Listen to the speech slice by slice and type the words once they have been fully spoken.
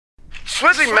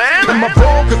Swizzy, man. Am I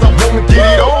wrong cause I wanna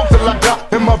get it on till I die?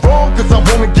 Am I wrong cause I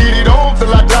wanna get it on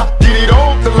till I die? Get it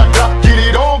on till I die, get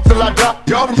it on till I die.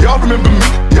 Y'all remember me,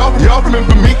 y'all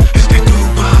remember me. It's that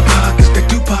Tupac, it's that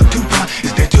Tupac, Tupac.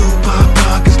 It's that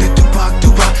Tupac, it's that Tupac,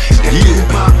 Tupac. It's that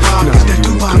Tupac, it's that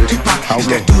Tupac, Tupac. It's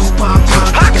that Tupac.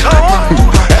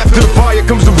 After the fire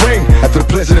comes the rain, after the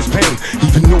pleasure there's pain.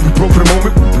 Even though we broke for the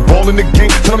moment, we ball in the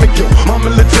game. Tell me, yo, my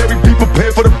military, be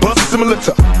prepared for the bus. Similar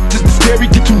to just scary,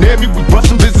 get you near me. We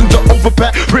rushing visions to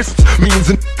overpack wrists.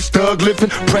 Means and thug living,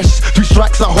 precious. 3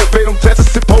 strikes, I hope they don't test us.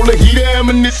 Sip polar heat,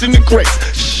 ammunition and crates.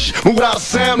 Shh, move out of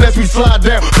sound as we slide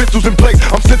down. Pistols in place,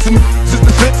 I'm sensing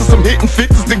the fences. I'm hitting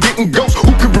fixes, then getting ghosts.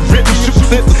 Who could prevent me shooting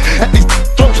senses at these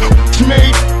throats? What you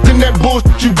made in that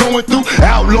bullshit you going through?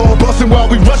 Outlaw busting while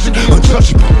we rushing,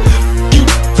 untouchable. You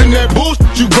in that bullshit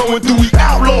you going through? We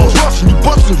outlaws rushing you,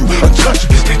 busting you,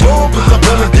 untouchable. It's that wrong cause I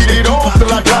wanna get it on till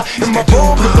I die. In my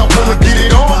wrong cause I wanna get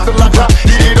it on till I die.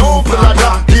 Get it on till I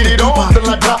die, get it on till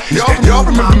I die. Y'all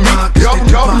remember me,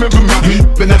 y'all remember me.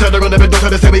 Been that trying to run up and don't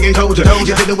try to say we ain't told ya.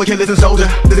 You didn't know we can't listen, soldier.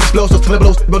 This explosive, flip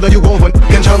but you won't want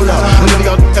controller. Whenever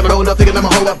y'all ever roll up, thinking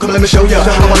I'ma hold up, come let me show ya.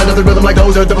 I want another rhythm like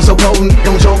Dozer, double so potent.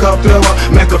 Don't choke up, throw up,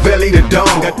 Machiavelli the dawn.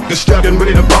 Got the strap and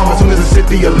ready to bomb as soon as I sit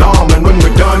the alarm. And when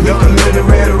we're done, you're committed to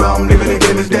red or wrong. Leaving the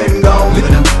game is dead and gone.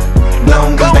 Leaving them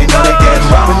blown, cause they know they get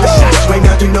wrong. When the shots ring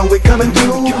out, you know we coming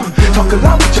through. Talk a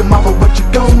lot with your mouth, what you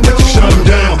gon' do? Shut them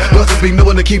down. Busters be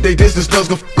knowing to keep their distance, thugs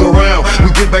gon' f*** around.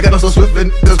 We get back at us so swift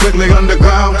and just quickly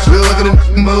underground. Still looking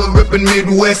at mud ripping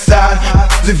Midwest side.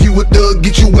 If you a thug,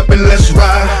 get your weapon, let's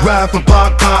ride. Ride for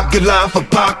Pac, get live for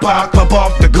Pac, pop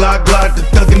off the Glock, the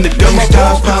thug in the dumb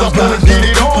style. Cause I wanna get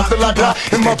it on till I die.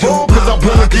 In my room cause I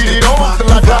wanna get it on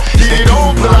till I die. Get it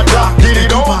on till I die, get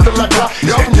it on till I die.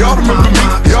 Y'all remember me,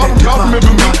 y'all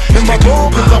remember me. In my room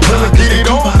cause I wanna get it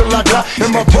on till I die.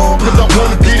 In my room cause I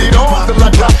wanna get it on till I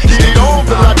die. Get it on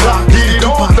till I die, get it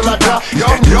on till I die.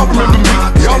 Y'all remember me,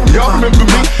 y'all remember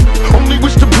me. Only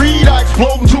wish to breed, I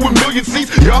explode into 1,000,000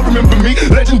 seats. Y'all remember me,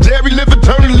 legendary, live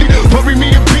eternally. Bury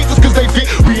me in pieces cause they fit,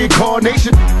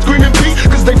 reincarnation. Screaming beat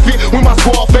cause they fit when my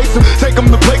squad face them. Take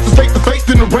them to places face to face,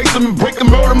 then erase them and break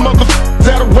them. Murder motherfuckers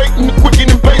out of waiting to quicken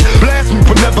and pace. Blast me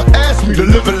but never ask me to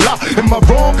live a lie. Am I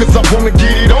wrong cause I wanna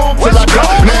get it on till I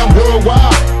die? Now I'm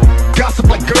worldwide. Gossip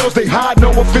like girls, they hide, no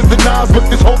offense denies, but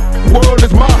this whole world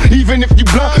is mine. Even if you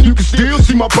blind, you can still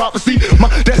see my prophecy. My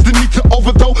destiny to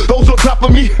overthrow those on top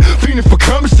of me. Feeling for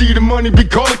currency, the money be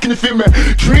calling, can you feel me?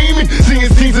 Dreaming, seeing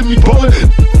scenes of me ballin'.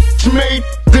 You made,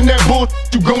 then that bullshit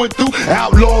you going through.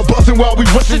 Outlaw bustin' while we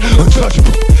rushin',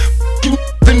 untouchable. You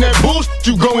in that bullshit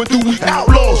you going through. We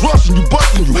outlaws rushing you,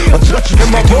 busting you, untouchable.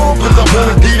 In my room cause I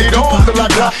wanna get it on till I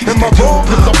die. In my room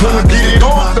cause I wanna get it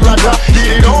on till I die.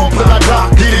 Get it on till I die,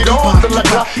 get it on till I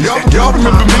die. Y'all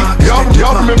remember me,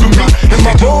 y'all remember me. In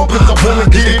my room cause I wanna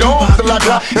get it on till I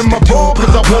die. In my room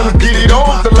cause I wanna get it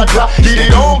on till I die. Get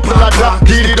it on till I die,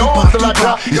 get it on till I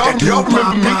die. Y'all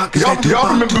remember me, y'all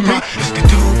remember me. It's the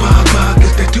Tupac,